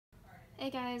Hey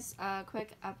guys,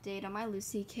 quick update on my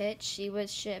Lucy kit. She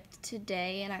was shipped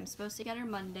today and I'm supposed to get her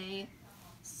Monday.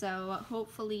 So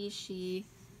hopefully she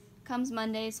comes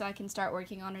Monday so I can start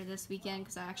working on her this weekend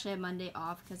because I actually have Monday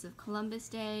off because of Columbus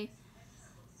Day.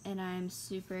 And I'm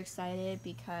super excited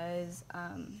because,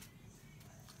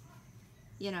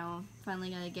 finally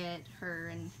gonna get her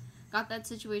and got that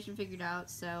situation figured out.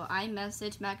 So I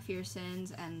messaged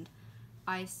McPherson's and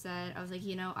I was like,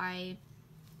 I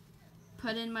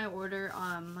put in my order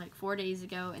like 4 days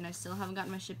ago and I still haven't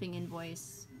gotten my shipping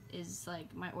invoice. Is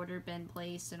like my order been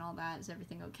placed and all that? Is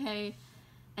everything okay?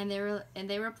 And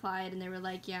they replied and they were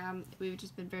like, yeah, we've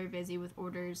just been very busy with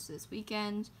orders this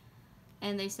weekend.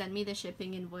 And they sent me the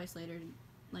shipping invoice later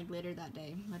that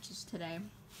day, which is today.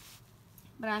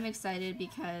 But I'm excited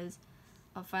because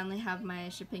I'll finally have my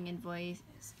shipping invoice.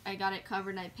 I got it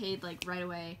covered and I paid like right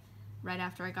away. Right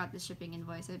after I got the shipping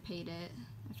invoice, I paid it.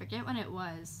 I forget when it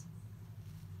was.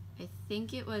 I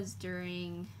think it was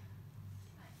during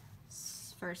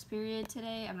first period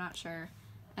today. I'm not sure.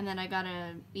 And then I got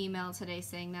an email today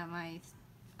saying that my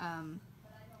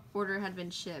order had been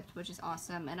shipped, which is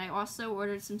awesome. And I also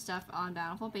ordered some stuff on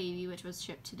Bountiful Baby, which was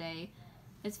shipped today.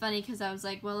 It's funny because I was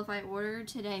like, well, if I order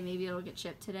today, maybe it'll get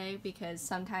shipped today, because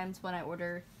sometimes when I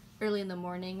order early in the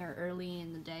morning or early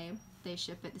in the day, they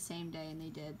ship it the same day, and they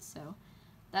did. So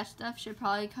that stuff should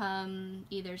probably come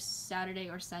either Saturday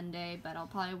or Sunday, but I'll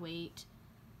probably wait.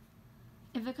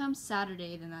 If it comes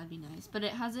Saturday, then that'd be nice. But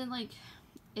it hasn't,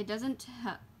 it doesn't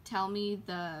tell me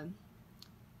the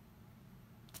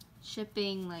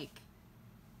shipping,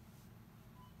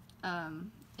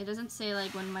 it doesn't say,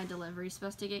 when my delivery's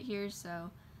supposed to get here, so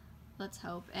let's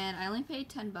hope. And I only paid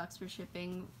 $10 for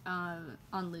shipping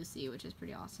on Lucy, which is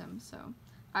pretty awesome, so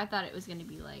I thought it was going to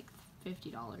be,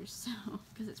 $50, so,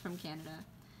 because it's from Canada.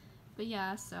 But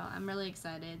yeah, so I'm really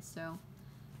excited, so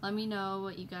let me know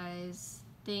what you guys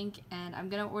think, and I'm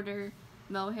gonna order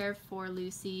mohair for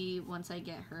Lucy once I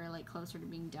get her closer to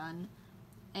being done.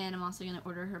 And I'm also gonna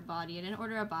order her body. I didn't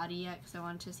order a body yet because I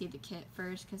wanted to see the kit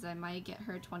first, because I might get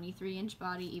her a 23-inch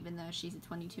body even though she's a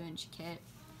 22-inch kit.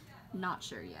 Not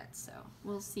sure yet, so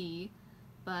we'll see.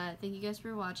 But thank you guys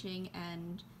for watching,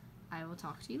 and I will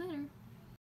talk to you later.